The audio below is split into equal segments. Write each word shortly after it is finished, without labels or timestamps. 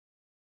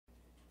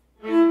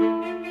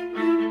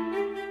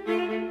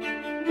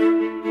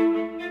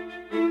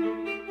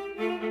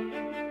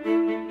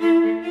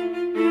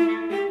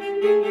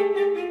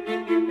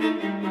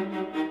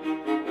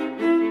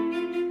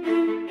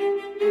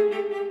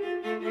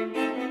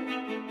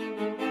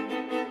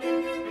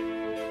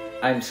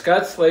I'm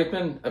Scott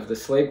Slapin of the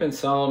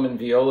Slapin-Solomon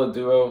Viola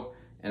Duo,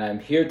 and I'm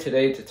here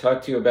today to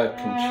talk to you about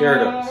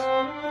concertos.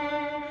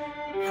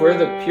 For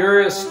the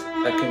purist,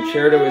 a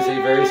concerto is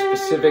a very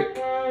specific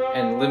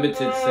and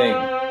limited thing.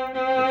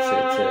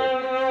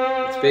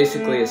 It's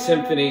basically a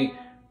symphony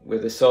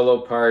with a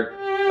solo part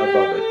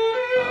above it.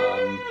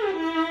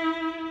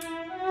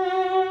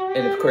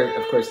 And of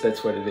course,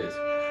 that's what it is.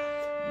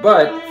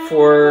 But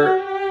for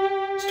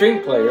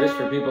string players,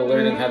 for people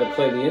learning how to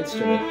play the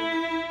instrument,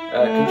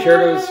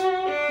 concertos,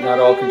 not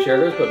all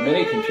concertos, but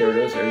many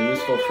concertos are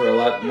useful for a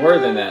lot more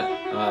than that.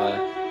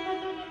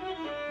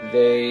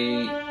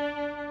 They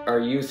are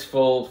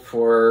useful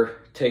for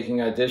taking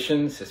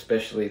auditions,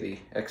 especially the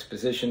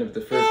exposition of the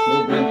first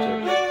movement,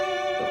 or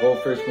the whole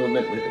first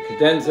movement with a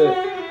cadenza.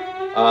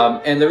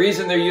 And the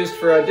reason they're used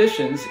for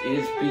auditions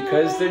is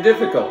because they're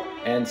difficult.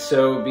 And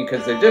so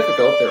because they're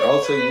difficult, they're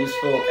also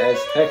useful as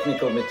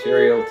technical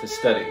material to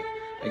study.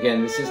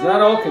 Again, this is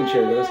not all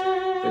concertos,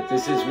 but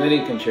this is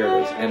many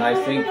concertos. And I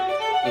think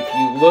if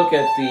you look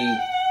at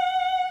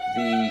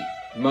the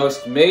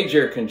most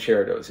major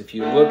concertos, if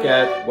you look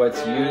at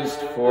what's used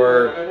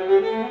for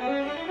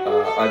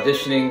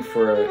auditioning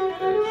for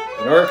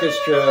an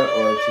orchestra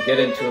or to get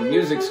into a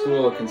music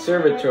school, a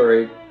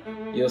conservatory,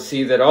 you'll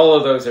see that all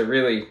of those are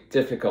really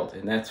difficult,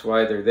 and that's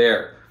why they're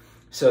there.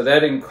 So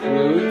that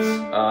includes,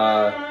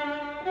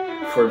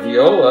 for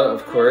viola,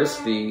 of course,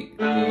 the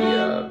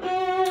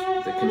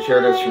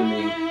concertos from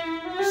the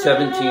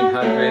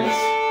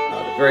 1700s. The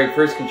very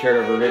first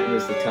concerto ever written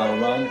was the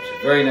Telemon, which is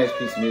a very nice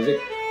piece of music.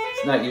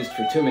 It's not used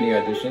for too many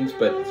auditions,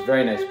 but it's a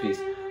very nice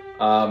piece.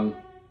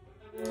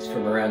 It's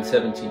from around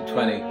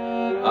 1720.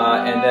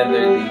 And then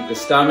the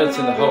Stamets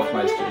and the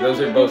Hofmeister. Those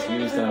are both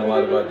used on a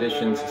lot of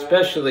auditions,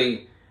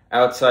 especially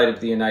outside of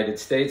the United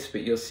States,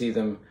 but you'll see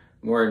them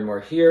more and more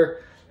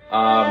here.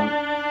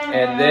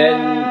 And then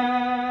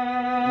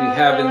we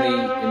have in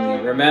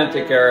the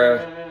Romantic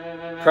era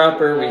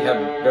proper, we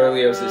have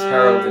Berlioz's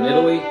Harold in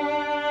Italy.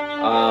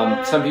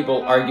 Some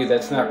people argue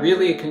that's not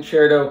really a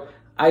concerto.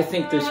 I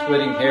think they're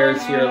splitting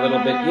hairs here a little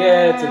bit.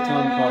 Yeah, it's a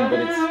tone poem, but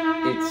it's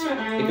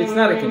if it's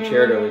not a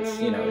concerto, it's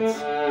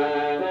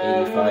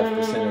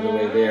 85% of the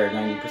way there,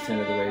 90%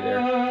 of the way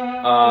there.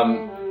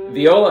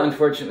 Viola,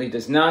 unfortunately,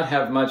 does not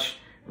have much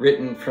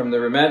written from the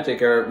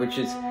Romantic era, which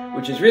is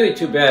really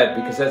too bad,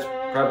 because that's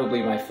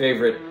probably my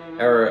favorite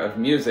era of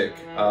music.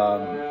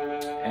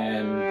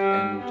 And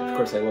of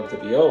course I love the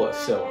viola,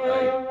 so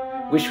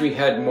I wish we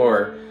had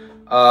more.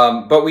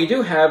 But we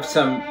do have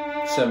some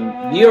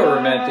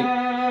neo-romantic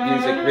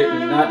music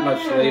written not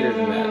much later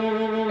than that.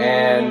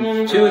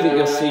 And two that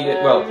you'll see,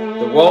 well,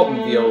 the Walton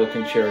Viola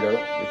Concerto,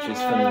 which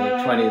is from the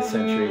 20th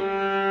century,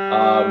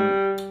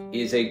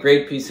 is a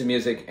great piece of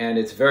music, and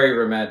it's very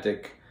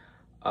romantic.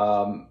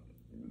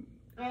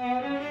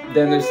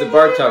 Then there's the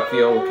Bartók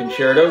Viola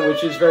Concerto,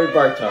 which is very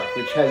Bartók,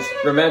 which has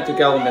romantic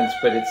elements,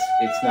 but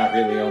it's not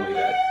really only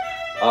that.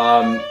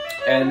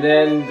 And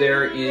then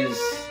there is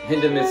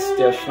Hindemith's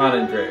Der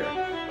Schwanendreher,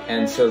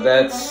 and so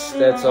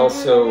that's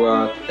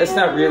also that's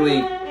not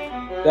really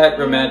that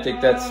romantic.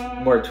 That's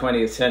more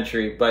 20th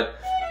century. But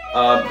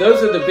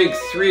those are the big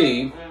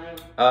three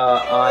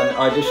on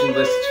audition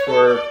lists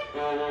for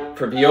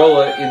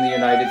viola in the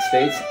United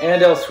States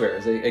and elsewhere.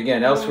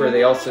 Again, elsewhere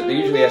they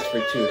usually ask for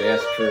two. They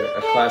ask for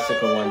a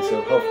classical one,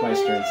 so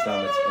Hofmeister and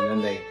Stamets, and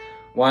then they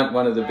want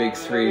one of the big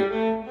three,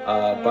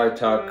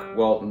 Bartók,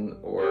 Walton,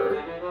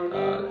 or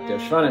Der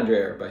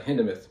Schwanendreher by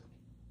Hindemith.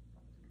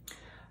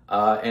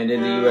 And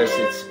in the U.S.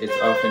 it's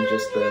often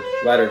just the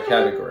latter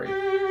category.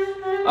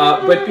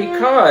 But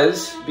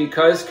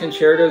because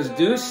concertos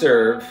do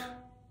serve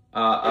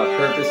a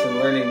purpose in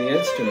learning the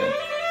instrument,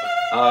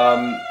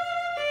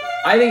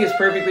 I think it's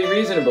perfectly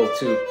reasonable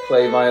to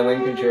play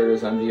violin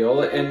concertos on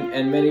viola,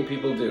 and many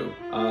people do.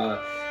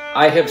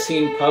 I have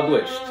seen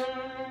published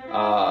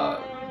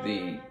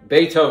the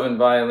Beethoven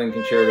Violin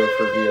Concerto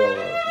for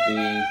viola,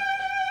 the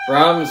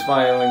Brahms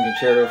Violin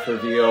Concerto for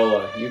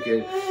viola.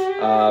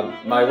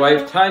 My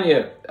wife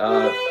Tanya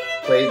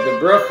played the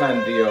Bruch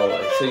on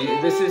viola. So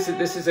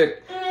this is a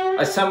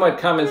somewhat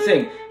common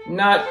thing,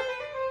 not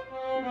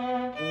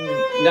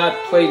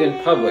played in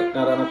public,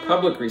 not on a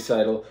public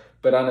recital,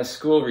 but on a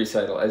school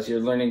recital as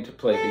you're learning to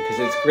play, because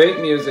it's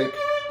great music,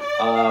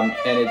 and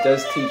it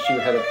does teach you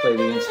how to play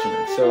the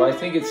instrument. So I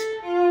think it's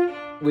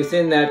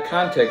within that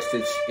context,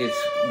 it's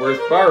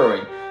worth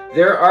borrowing.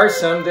 There are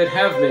some that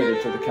have made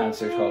it to the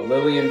concert hall.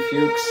 Lillian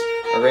Fuchs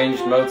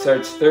arranged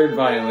Mozart's Third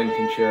Violin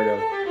Concerto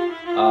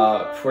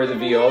for the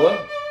viola.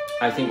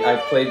 I think I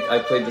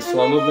played the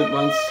slow movement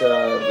once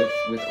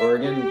with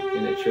organ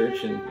in a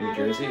church in New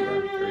Jersey,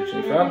 where I'm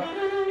originally from.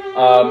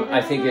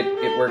 I think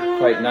it worked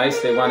quite nice.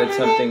 They wanted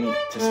something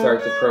to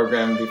start the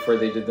program before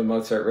they did the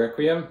Mozart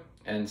Requiem,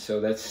 and so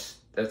that's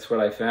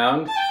what I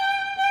found.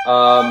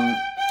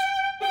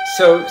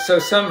 So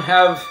some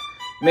have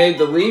made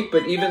the leap,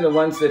 but even the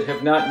ones that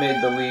have not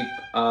made the leap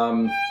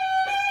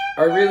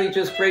are really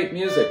just great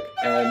music.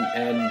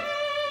 And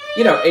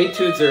you know,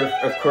 etudes are,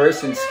 of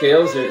course, and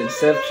scales are in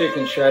Sevchik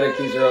and Shradek.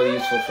 These are all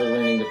useful for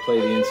learning to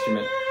play the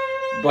instrument.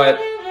 But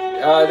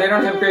they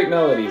don't have great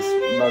melodies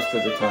most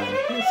of the time.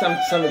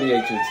 Some of the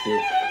etudes do.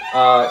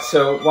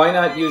 So why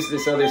not use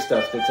this other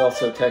stuff that's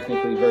also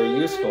technically very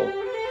useful?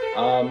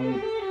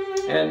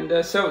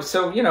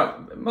 So you know,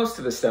 most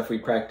of the stuff we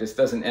practice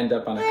doesn't end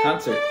up on a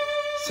concert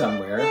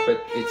somewhere,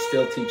 but it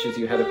still teaches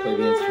you how to play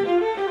the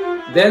instrument.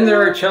 Then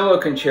there are cello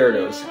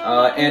concertos,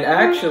 and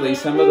actually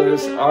some of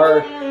those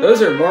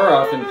are more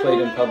often played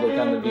in public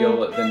on the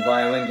viola than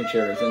violin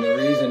concertos. And the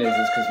reason is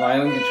because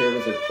violin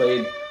concertos are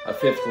played a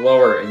fifth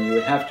lower, and you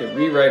would have to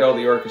rewrite all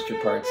the orchestra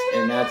parts,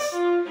 and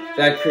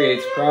that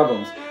creates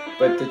problems.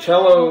 But the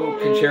cello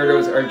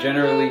concertos are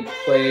generally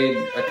played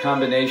a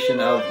combination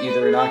of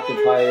either an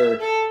octave higher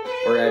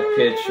or at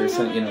pitch, or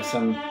some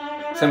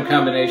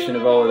combination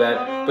of all of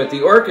that. But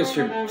the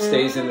orchestra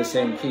stays in the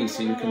same key,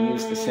 so you can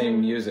use the same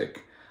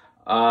music.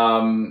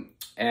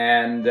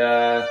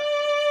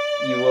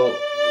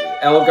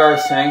 Elgar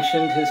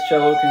sanctioned his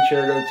cello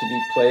concerto to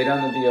be played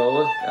on the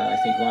viola. I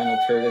think Lionel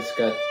Curtis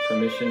got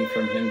permission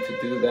from him to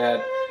do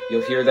that.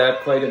 You'll hear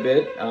that quite a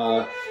bit.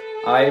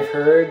 I've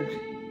heard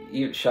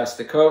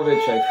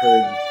Shostakovich, I've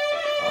heard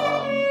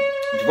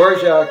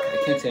Dvorak.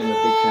 I can't say I'm a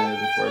big fan of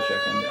the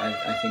Dvorak, and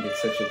I think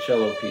it's such a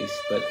cello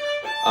piece, but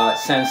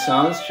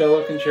Saint-Saëns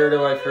cello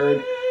concerto I've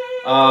heard.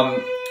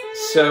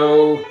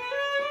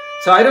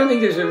 So I don't think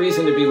there's a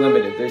reason to be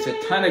limited. There's a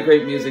ton of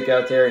great music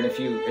out there, and if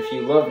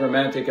you love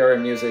Romantic era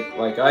music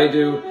like I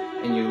do,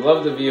 and you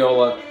love the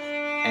viola,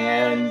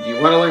 and you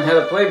want to learn how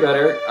to play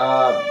better,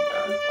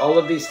 all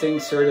of these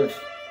things sort of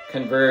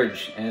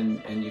converge,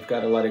 and you've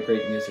got a lot of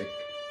great music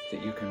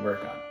that you can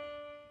work on.